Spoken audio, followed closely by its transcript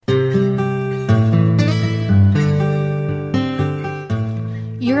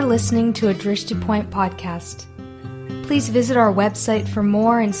listening to a Drishti Point podcast. Please visit our website for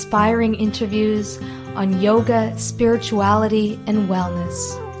more inspiring interviews on yoga, spirituality, and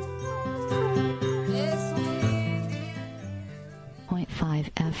wellness. 0.5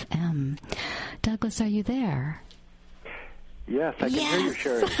 FM. Douglas, are you there? Yes, I can hear you,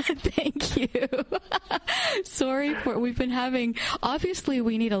 Sherry. Thank you. Sorry for we've been having. Obviously,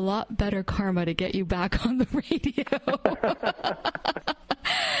 we need a lot better karma to get you back on the radio.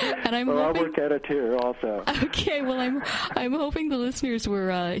 And I'm hoping, I'll work at it too, also. Okay, well, I'm hoping the listeners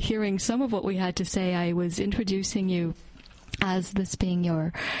were hearing some of what we had to say. I was introducing you as this being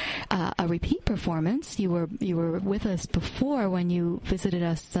your a repeat performance. You were with us before when you visited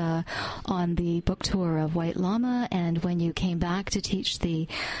us on the book tour of White Lama, and when you came back to teach the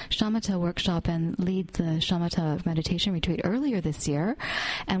Shamatha workshop and lead the Shamatha meditation retreat earlier this year.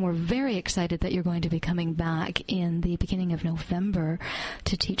 And we're very excited that you're going to be coming back in the beginning of November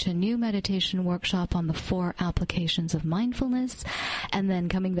to teach a new meditation workshop on the 4 applications of mindfulness, and then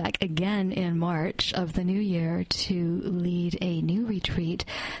coming back again in March of the new year to lead a new retreat,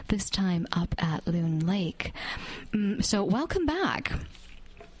 this time up at Loon Lake. So welcome back.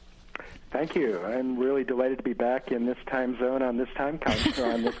 Thank you. I'm really delighted to be back in this time zone on this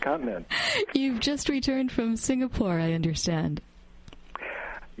on this continent. You've just returned from Singapore, I understand.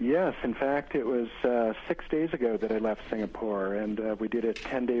 Yes, in fact, it was 6 days ago that I left Singapore, and we did a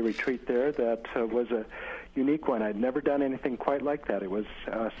 10-day retreat there that was a unique one. I'd never done anything quite like that. It was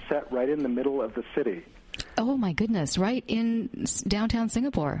set right in the middle of the city. Oh, my goodness, right in downtown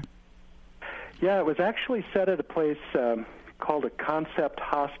Singapore. Yeah, it was actually set at a place called a concept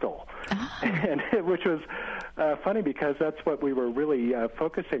hostel, and which was funny because that's what we were really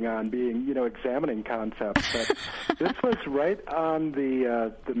focusing on, examining concepts. But this was right on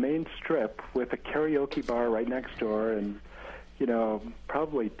the main strip with a karaoke bar right next door, and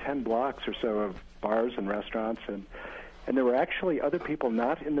probably 10 blocks or so of bars and restaurants, and there were actually other people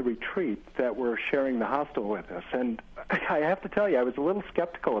not in the retreat that were sharing the hostel with us. And I have to tell you, I was a little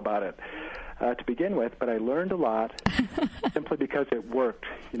skeptical about it to begin with, but I learned a lot simply because it worked.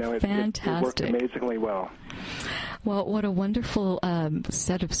 It worked amazingly well. Well, what a wonderful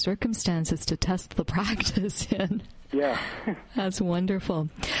set of circumstances to test the practice in. Yeah. That's wonderful.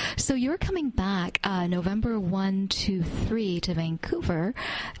 So you're coming back November 1 to 3 to Vancouver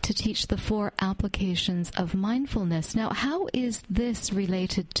to teach the 4 applications of mindfulness. Now, how is this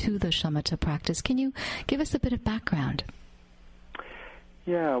related to the Shamatha practice? Can you give us a bit of background?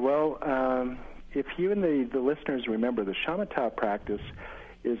 Yeah, well, if you and the listeners remember, the Shamatha practice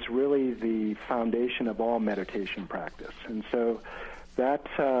is really the foundation of all meditation practice. And so that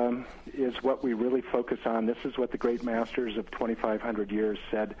is what we really focus on. This is what the great masters of 2,500 years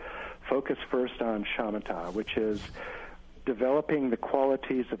said. Focus first on shamatha, which is developing the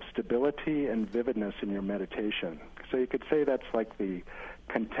qualities of stability and vividness in your meditation. So you could say that's like the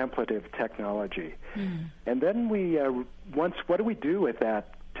contemplative technology. And then what do we do with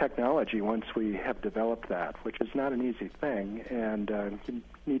that technology once we have developed that, which is not an easy thing, and you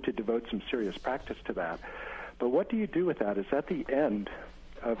need to devote some serious practice to that. But what do you do with that? Is that the end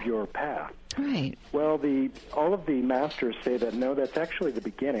of your path? Right. Well, all of the masters say that no, that's actually the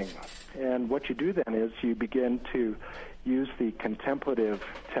beginning. And what you do then is you begin to use the contemplative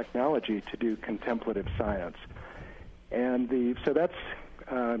technology to do contemplative science. And so that's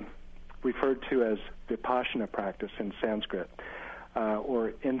referred to as vipassana practice in Sanskrit,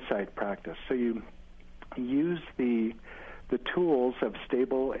 or insight practice. So you use the tools of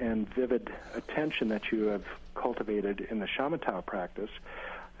stable and vivid attention that you have cultivated in the shamatha practice.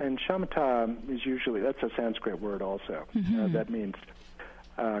 And shamatha is that's a Sanskrit word also. That means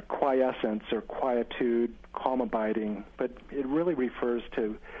quiescence or quietude, calm abiding, but it really refers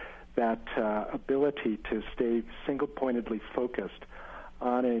to that ability to stay single-pointedly focused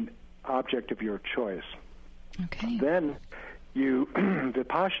on an object of your choice. Okay. Then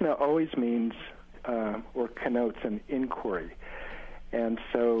vipassana always means or connotes an inquiry. And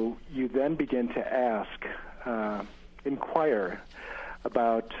so you then begin to inquire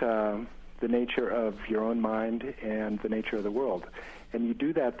about the nature of your own mind and the nature of the world. And you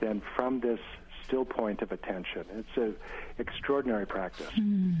do that then from this still point of attention. It's an extraordinary practice.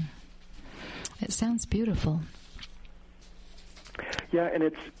 It sounds beautiful. Yeah, and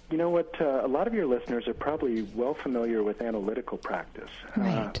it's, a lot of your listeners are probably well familiar with analytical practice.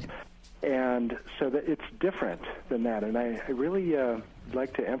 Right. And so that it's different than that. And I really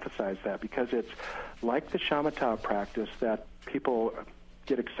like to emphasize that because it's like the shamatha practice that people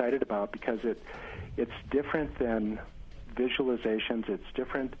get excited about because it's different than visualizations. It's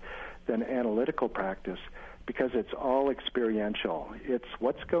different than analytical practice. because it's all experiential. It's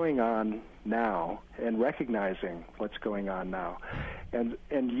what's going on now and recognizing what's going on now, and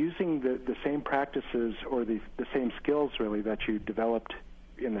using the same practices or the same skills really that you developed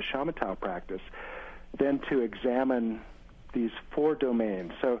in the shamatha practice, then to examine these 4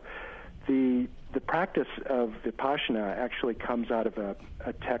 domains. So the practice of Vipassana actually comes out of a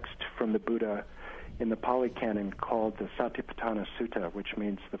text from the Buddha in the Pali Canon called the Satipatthana Sutta, which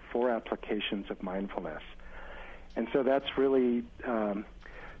means the 4 applications of mindfulness. And so that's really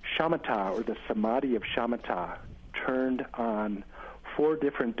shamatha, or the samadhi of shamatha, turned on 4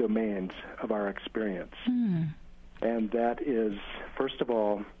 different domains of our experience. And that is, first of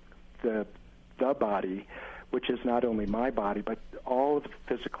all, the body, which is not only my body, but all of the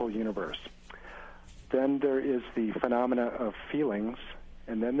physical universe. Then there is the phenomena of feelings,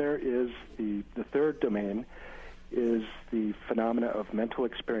 and then there is the 3rd domain is the phenomena of mental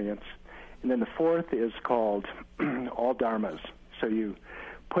experience. And then the 4th is called all dharmas. So you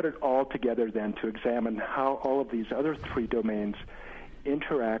put it all together then to examine how all of these other 3 domains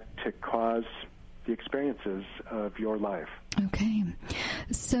interact to cause the experiences of your life. Okay.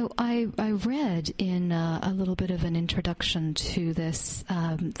 So I read in a little bit of an introduction to this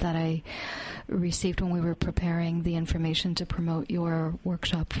that I received when we were preparing the information to promote your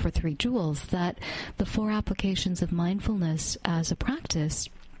workshop for 3 Jewels, that the 4 applications of mindfulness as a practice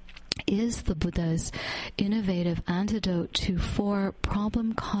is the Buddha's innovative antidote to 4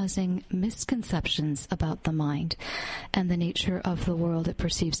 problem-causing misconceptions about the mind and the nature of the world it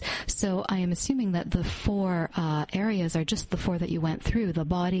perceives. So I am assuming that the 4 areas are just the 4 that you went through: the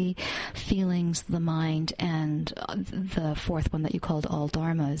body, feelings, the mind, and the 4th one that you called all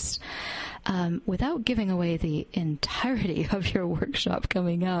dharmas. Without giving away the entirety of your workshop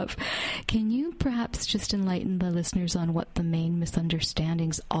coming up, can you perhaps just enlighten the listeners on what the main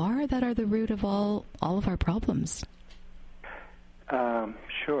misunderstandings are that are the root of all of our problems?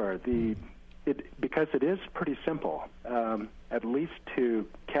 Sure. Because it is pretty simple, at least to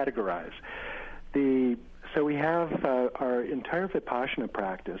categorize. So we have our entire Vipassana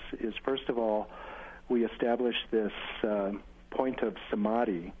practice is, first of all, we establish this point of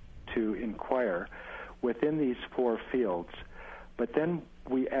samadhi to inquire within these 4 fields. But then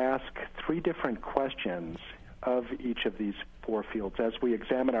we ask 3 different questions of each of these 4 fields as we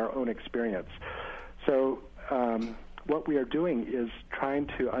examine our own experience. So what we are doing is trying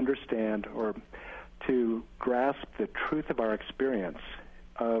to understand or to grasp the truth of our experience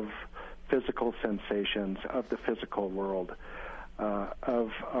of physical sensations, of the physical world,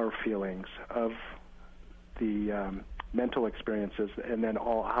 of our feelings, of the mental experiences, and then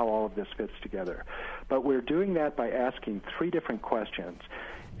how all of this fits together. But we're doing that by asking 3 different questions.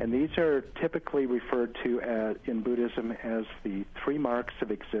 And these are typically referred to in Buddhism as the 3 marks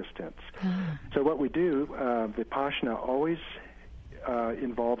of existence. So what we do, Vipassana always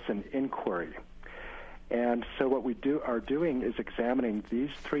involves an inquiry. And so what we are doing is examining these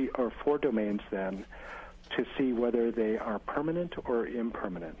 3 or 4 domains then to see whether they are permanent or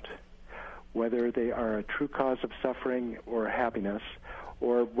impermanent, whether they are a true cause of suffering or happiness,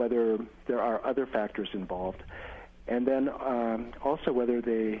 or whether there are other factors involved. And then also whether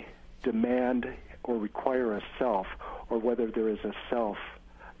they demand or require a self, or whether there is a self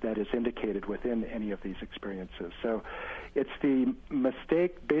that is indicated within any of these experiences. So it's the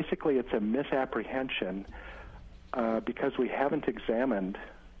mistake, basically it's a misapprehension because we haven't examined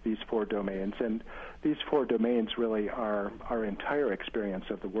these 4 domains. And these 4 domains really are our entire experience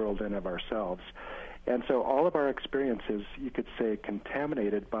of the world and of ourselves. And so all of our experiences, you could say,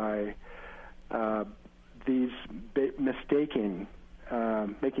 contaminated by these making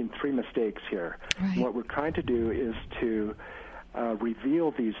 3 mistakes here. Right. What we're trying to do is to reveal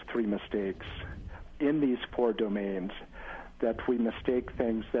these 3 mistakes in these 4 domains, that we mistake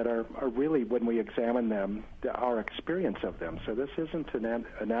things that are really, when we examine them, our experience of them. So this isn't an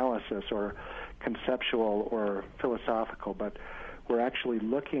analysis or conceptual or philosophical, but we're actually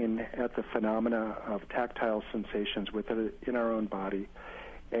looking at the phenomena of tactile sensations in our own body,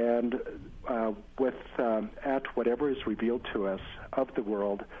 and at whatever is revealed to us of the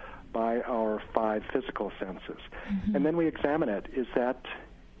world by our 5 physical senses. Mm-hmm. And then we examine it. Is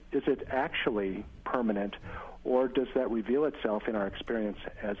it actually permanent, or does that reveal itself in our experience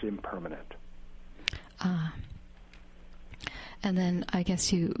as impermanent? And then I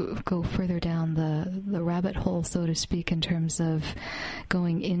guess you go further down the rabbit hole, so to speak, in terms of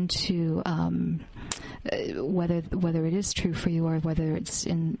going into whether it is true for you or whether it's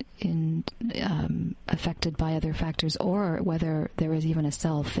affected by other factors, or whether there is even a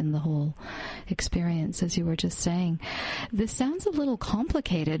self in the whole experience, as you were just saying. This sounds a little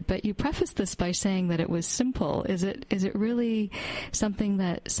complicated, but you prefaced this by saying that it was simple. Is it really something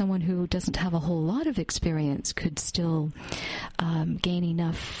that someone who doesn't have a whole lot of experience could still gain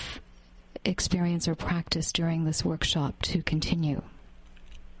enough experience or practice during this workshop to continue?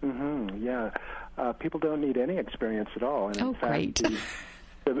 Yeah. People don't need any experience at all. And in fact, great.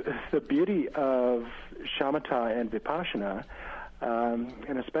 The beauty of shamatha and vipassana,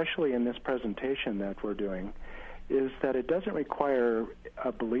 and especially in this presentation that we're doing, is that it doesn't require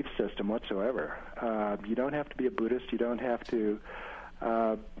a belief system whatsoever. You don't have to be a Buddhist. You don't have to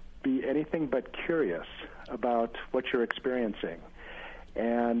be anything but curious about what you're experiencing.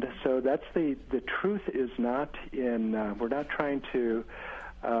 And so that's the truth is not in, we're not trying to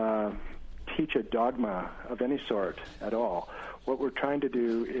teach a dogma of any sort at all. What we're trying to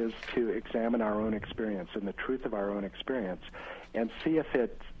do is to examine our own experience and the truth of our own experience and see if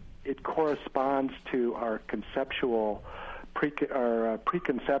it corresponds to our conceptual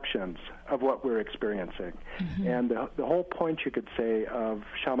preconceptions of what we're experiencing. And the whole point, you could say, of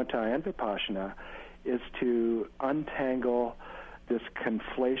shamatha and vipassana is to untangle this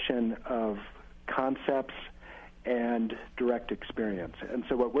conflation of concepts and direct experience. And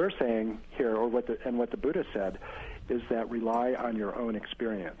so what we're saying here, or what the Buddha said, is that rely on your own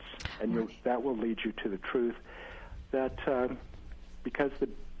experience, and that will lead you to the truth. That because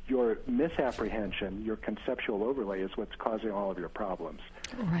your misapprehension, your conceptual overlay, is what's causing all of your problems.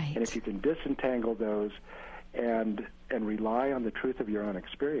 Right. And if you can disentangle those and rely on the truth of your own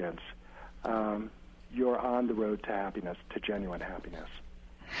experience, you're on the road to happiness, to genuine happiness.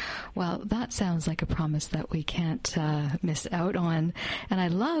 Well, that sounds like a promise that we can't miss out on. And I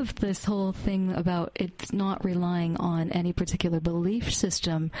love this whole thing about it's not relying on any particular belief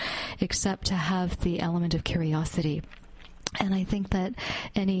system except to have the element of curiosity. And I think that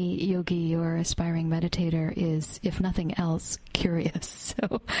any yogi or aspiring meditator is, if nothing else, curious.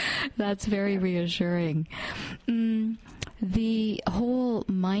 So that's very reassuring. The whole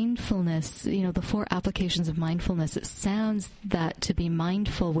mindfulness, the 4 applications of mindfulness, it sounds that to be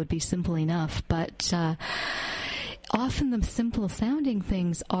mindful would be simple enough, but often the simple sounding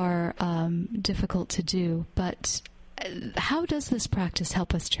things are difficult to do. But how does this practice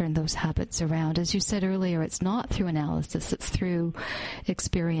help us turn those habits around? As you said earlier, it's not through analysis, it's through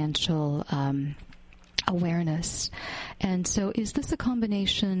experiential awareness. And so is this a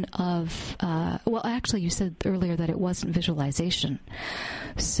combination of, well, actually you said earlier that it wasn't visualization.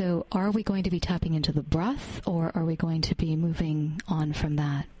 So are we going to be tapping into the breath, or are we going to be moving on from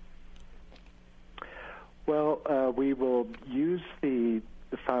that? Well, we will use the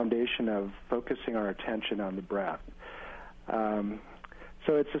foundation of focusing our attention on the breath.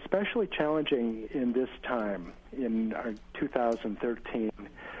 So it's especially challenging in this time, in our 2013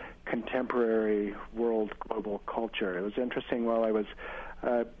 contemporary world global culture. It was interesting, while I was,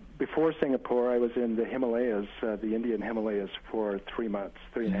 before Singapore, I was in the Himalayas, the Indian Himalayas, for 3 months,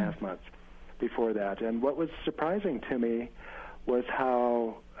 3.5 months before that. And what was surprising to me was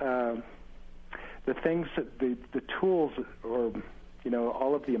how the things, the tools, or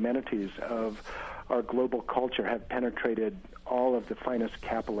all of the amenities of our global culture have penetrated all of the finest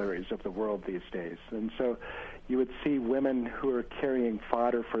capillaries of the world these days. And so you would see women who are carrying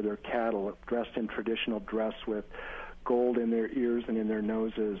fodder for their cattle, dressed in traditional dress with gold in their ears and in their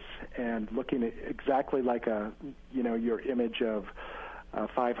noses, and looking exactly like your image of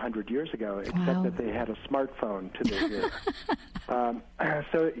 500 years ago, except that they had a smartphone to their ear.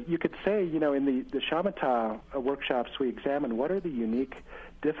 So you could say, in the shamatha workshops, we examine what are the unique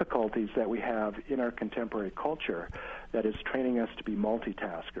difficulties that we have in our contemporary culture that is training us to be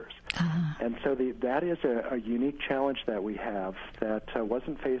multitaskers. And so that is a unique challenge that we have that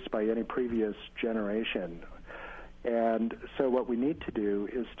wasn't faced by any previous generation. And so what we need to do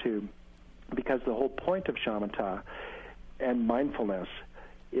is because the whole point of shamatha and mindfulness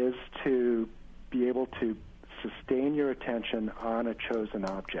is to be able to sustain your attention on a chosen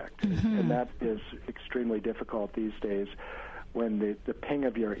object. And that is extremely difficult these days, when the ping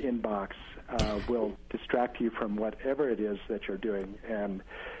of your inbox will distract you from whatever it is that you're doing and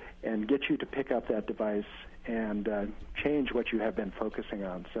get you to pick up that device and change what you have been focusing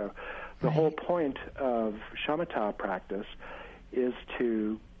on. So the whole point of shamatha practice is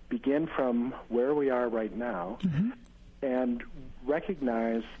to begin from where we are right now and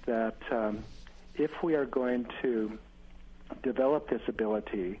recognize that if we are going to develop this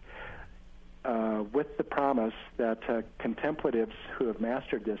ability, with the promise that contemplatives who have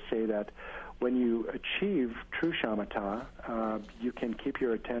mastered this say that when you achieve true shamatha, you can keep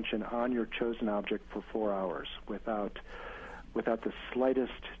your attention on your chosen object for 4 hours without the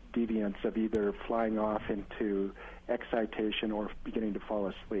slightest deviance of either flying off into excitation or beginning to fall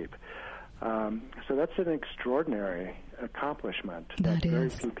asleep. So that's an extraordinary accomplishment that very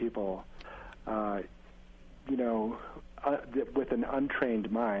few people, with an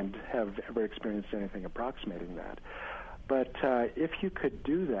untrained mind, have ever experienced anything approximating that. But if you could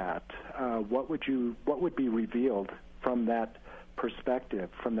do that, what would be revealed from that perspective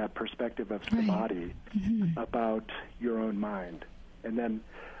of samadhi about your own mind? And then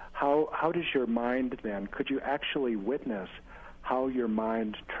how does your mind then, could you actually witness how your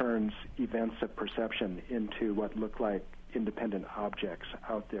mind turns events of perception into what look like independent objects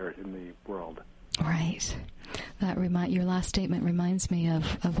out there in the world? Right. Your last statement reminds me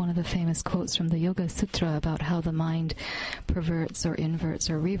of one of the famous quotes from the Yoga Sutra about how the mind perverts or inverts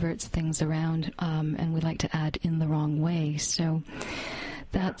or reverts things around, and we like to add in the wrong way. So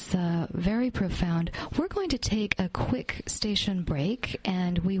that's very profound. We're going to take a quick station break,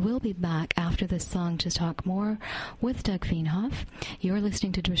 and we will be back after this song to talk more with Doug Feenhoff. You're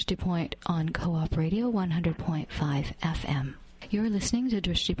listening to Drishti Point on Co-op Radio 100.5 FM. You're listening to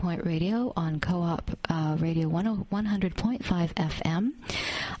Drishti Point Radio on Co-op Radio 100.5 FM.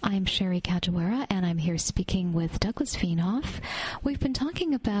 I'm Sherry Kajawara, and I'm here speaking with Douglas Feenhoff. We've been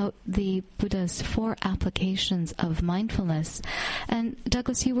talking about the Buddha's 4 applications of mindfulness. And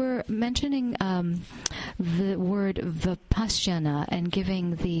Douglas, you were mentioning the word vipassana and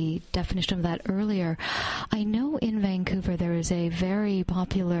giving the definition of that earlier. I know in Vancouver there is a very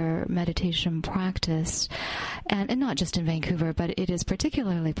popular meditation practice, and not just in Vancouver, but it is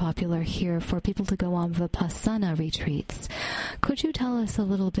particularly popular here for people to go on Vipassana retreats. Could you tell us a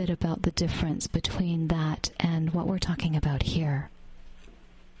little bit about the difference between that and what we're talking about here?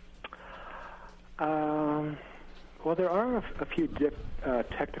 Well, there are a few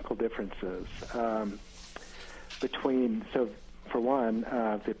technical differences between, so for one,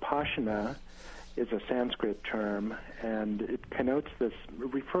 Vipassana is a Sanskrit term, and it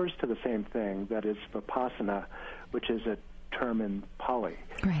refers to the same thing, that is Vipassana, which is a term in Pali.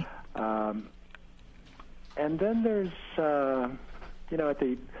 Right. And then there's, so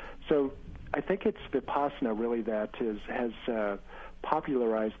I think it's Vipassana really that has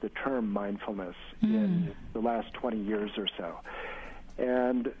popularized the term mindfulness in the last 20 years or so.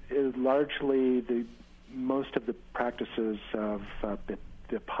 And largely most of the practices of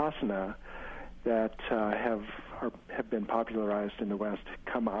Vipassana that have been popularized in the West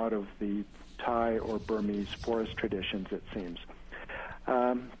come out of the Thai or Burmese forest traditions, it seems.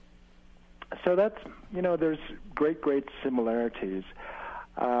 So that's, there's great similarities.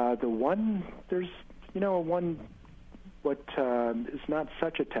 What is not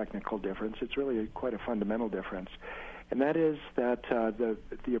such a technical difference, it's really quite a fundamental difference, and that is that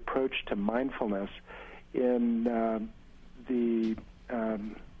the approach to mindfulness in the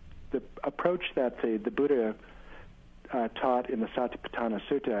approach that the Buddha taught in the Satipatthana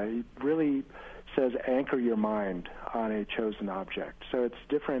Sutta, he really says anchor your mind on a chosen object. So it's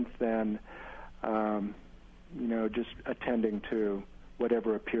different than, just attending to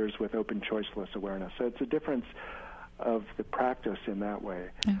whatever appears with open choiceless awareness. So it's a difference of the practice in that way.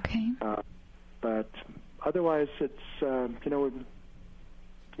 Okay. But otherwise, it's,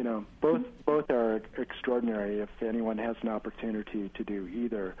 both are extraordinary. If anyone has an opportunity to do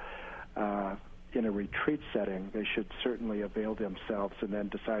either, in a retreat setting, they should certainly avail themselves and then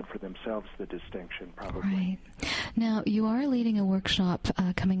decide for themselves the distinction, probably. Right. Now, you are leading a workshop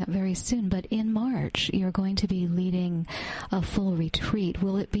coming up very soon, but in March, you're going to be leading a full retreat.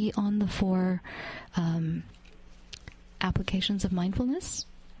 Will it be on the 4 applications of mindfulness?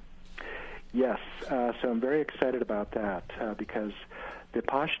 Yes. So I'm very excited about that because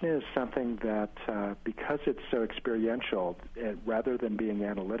Vipassana is something that, because it's so experiential, rather than being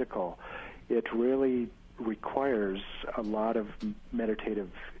analytical, it really requires a lot of meditative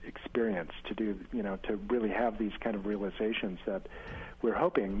experience to do, to really have these kind of realizations that we're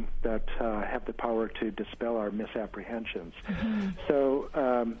hoping that have the power to dispel our misapprehensions. Mm-hmm. So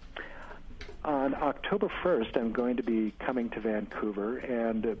on October 1st, I'm going to be coming to Vancouver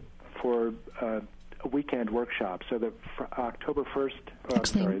and for a weekend workshop. So that October 1st,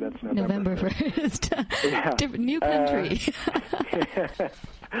 actually, that's November 1st. Yeah. Different, new country.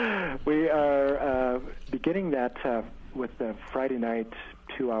 We are beginning that with the Friday night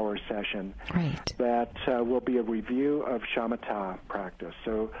 2-hour session. Right. That will be a review of shamatha practice.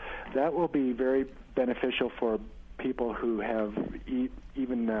 So that will be very beneficial for people who have,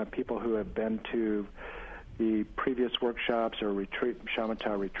 even people who have been to the previous workshops or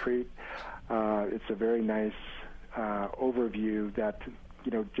Shamatha retreat. It's a very nice overview that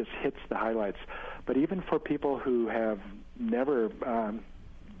just hits the highlights. But even for people who have never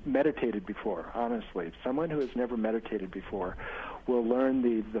meditated before, honestly, someone who has never meditated before will learn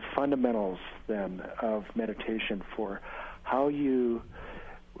the fundamentals then of meditation for how you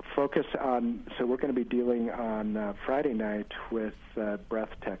focus on. So we're going to be dealing on Friday night with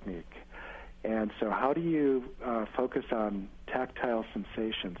breath technique. And so how do you focus on tactile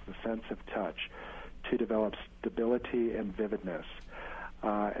sensations, the sense of touch, to develop stability and vividness?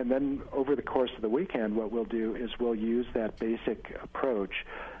 And then over the course of the weekend, what we'll do is we'll use that basic approach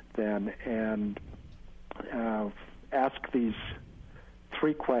then and ask these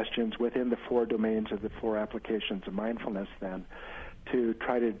 3 questions within the 4 domains of the 4 applications of mindfulness then to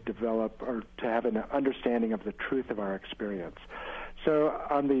try to develop or to have an understanding of the truth of our experience. So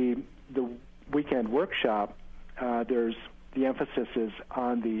on the weekend workshop, there's the emphasis is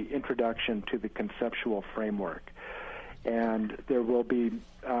on the introduction to the conceptual framework. And there will be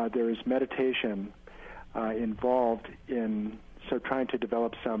there is meditation involved in trying to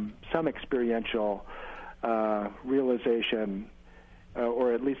develop some experiential realization,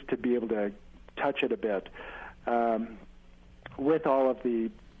 or at least to be able to touch it a bit, with all of the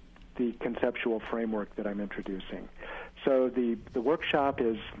conceptual framework that I'm introducing. So the workshop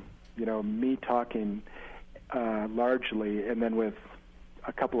is me talking largely, and then with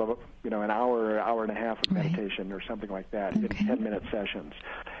a couple of, an hour and a half of meditation or something like that in 10-minute sessions.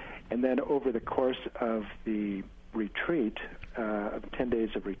 And then over the course of the retreat, of 10 days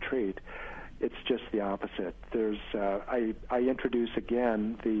of retreat, it's just the opposite. There's I introduce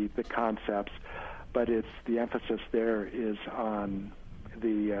again the concepts, but it's the emphasis there is on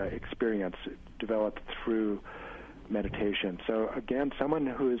the experience developed through meditation. So again, someone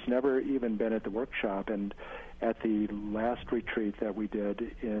who has never even been at the workshop, and at the last retreat that we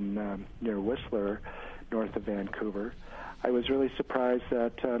did in near Whistler, north of Vancouver, I was really surprised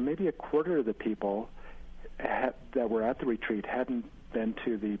that maybe a quarter of the people that were at the retreat hadn't been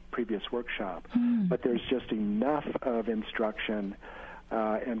to the previous workshop. But there's just enough of instruction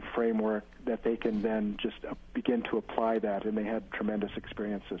and framework that they can then just begin to apply that, and they had tremendous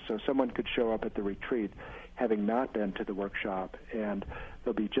experiences. So someone could show up at the retreat having not been to the workshop, and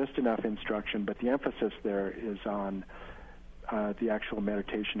there'll be just enough instruction, but the emphasis there is on the actual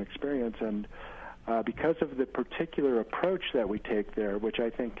meditation experience. And because of the particular approach that we take there, which I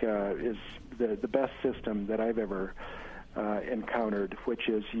think is the best system that I've ever encountered, which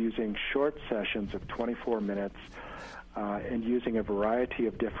is using short sessions of 24 minutes and using a variety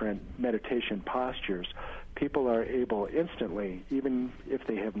of different meditation postures, people are able instantly, even if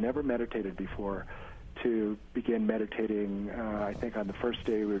they have never meditated before, to begin meditating. I think on the first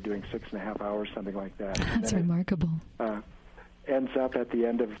day we were doing 6.5 hours, something like that. That's remarkable. Ends up at the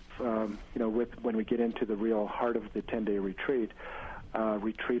end of, when we get into the real heart of the 10-day retreat,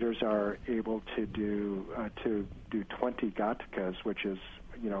 retreaters are able to do 20 gatakas, which is,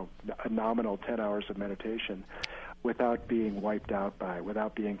 a nominal 10 hours of meditation, without being wiped out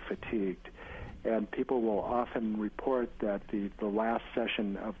without being fatigued. And people will often report that the last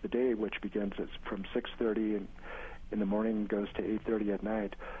session of the day, which begins from 6:30 in the morning and goes to 8:30 at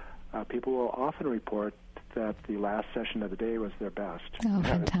night, people will often report that the last session of the day was their best. Oh,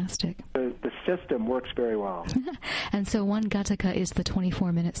 fantastic. The system works very well. And so one gataka is the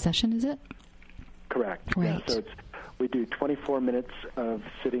 24-minute session, is it? Correct. Right. Yeah, so we do 24 minutes of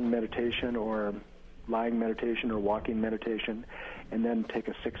sitting meditation or lying meditation or walking meditation, and then take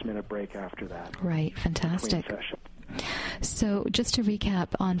a 6-minute break after that. Right, fantastic. Between sessions. So just to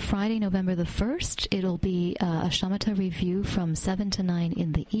recap, on Friday, November the 1st, it'll be a shamatha review from 7 to 9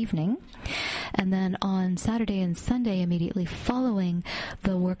 in the evening. And then on Saturday and Sunday, immediately following,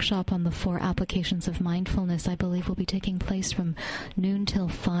 the workshop on the 4 applications of mindfulness, I believe, will be taking place from noon till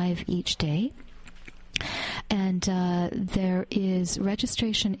 5 each day. And there is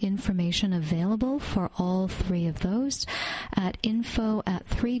registration information available for all 3 of those at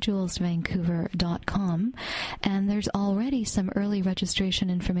info@3jewelsvancouver.com. And there's already some early registration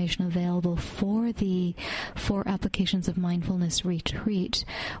information available for the 4 applications of mindfulness retreat,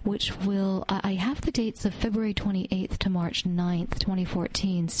 which will, I have the dates of February 28th to March 9th,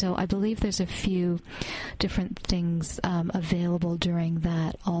 2014. So I believe there's a few different things available during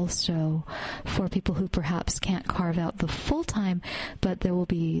that also for people who perhaps can't carve out the full time, but there will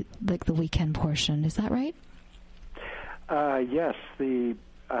be like the weekend portion. Is that right? Yes.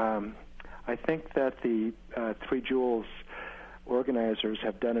 I think that the 3 Jewels organizers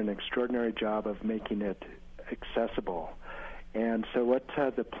have done an extraordinary job of making it accessible. And so what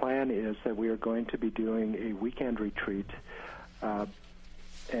the plan is that we are going to be doing a weekend retreat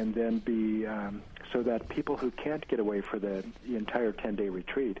and then be so that people who can't get away for the entire 10-day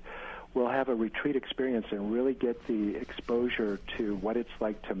retreat will have a retreat experience and really get the exposure to what it's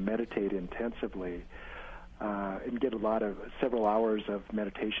like to meditate intensively and get several hours of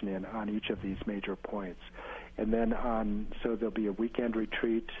meditation in on each of these major points. And then so there'll be a weekend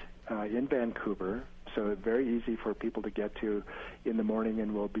retreat in Vancouver, so very easy for people to get to in the morning,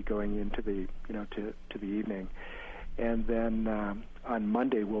 and we'll be going into the to the evening. And then on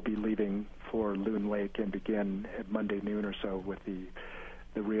Monday we'll be leaving for Loon Lake and begin at Monday noon or so with the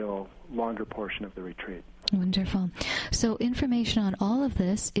real longer portion of the retreat. Wonderful. So information on all of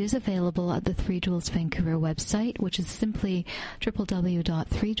this is available at the Three Jewels Vancouver website, which is simply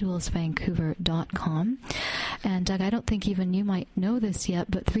www.threejewelsvancouver.com. And Doug, I don't think even you might know this yet,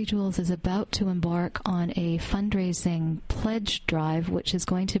 but Three Jewels is about to embark on a fundraising pledge drive, which is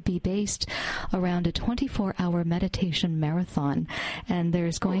going to be based around a 24-hour meditation marathon. And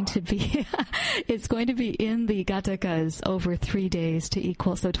there's going to be, it's going to be in the Gatakas over 3 days to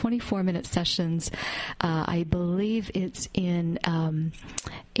equal, so 24-minute sessions. I believe it's in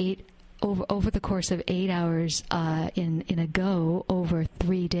over the course of 8 hours in a go over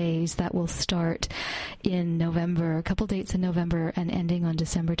 3 days. That will start in November, a couple dates in November, and ending on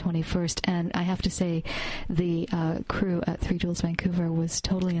December 21st. And I have to say, the crew at Three Jewels Vancouver was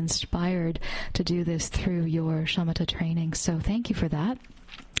totally inspired to do this through your shamatha training. So thank you for that.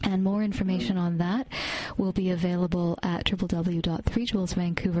 And more information on that will be available at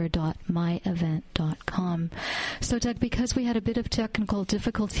www.threejewelsvancouver.myevent.com. So, Doug, because we had a bit of technical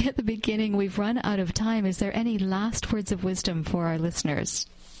difficulty at the beginning, we've run out of time. Is there any last words of wisdom for our listeners?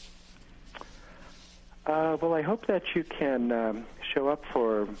 Well, I hope that you can show up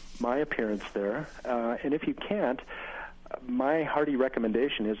for my appearance there. And if you can't, my hearty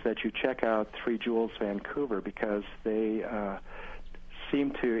recommendation is that you check out Three Jewels Vancouver, because they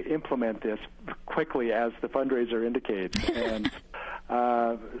seem to implement this quickly, as the fundraiser indicates. And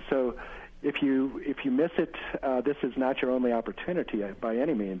so if you miss it, this is not your only opportunity by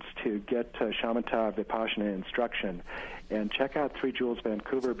any means to get shamatha vipassana instruction. And check out Three Jewels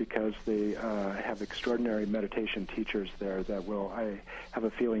Vancouver, because they have extraordinary meditation teachers there that will, I have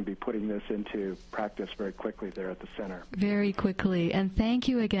a feeling, be putting this into practice very quickly there at the center. Very quickly. And thank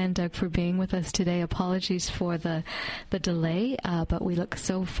you again, Doug, for being with us today. Apologies for the delay, but we look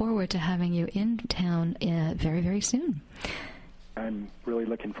so forward to having you in town very, very soon. I'm really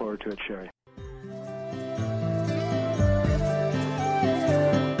looking forward to it, Sherry.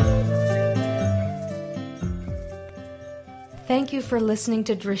 Thank you for listening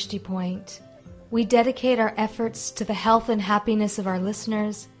to Drishti Point. We dedicate our efforts to the health and happiness of our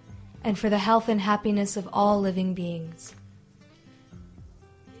listeners and for the health and happiness of all living beings.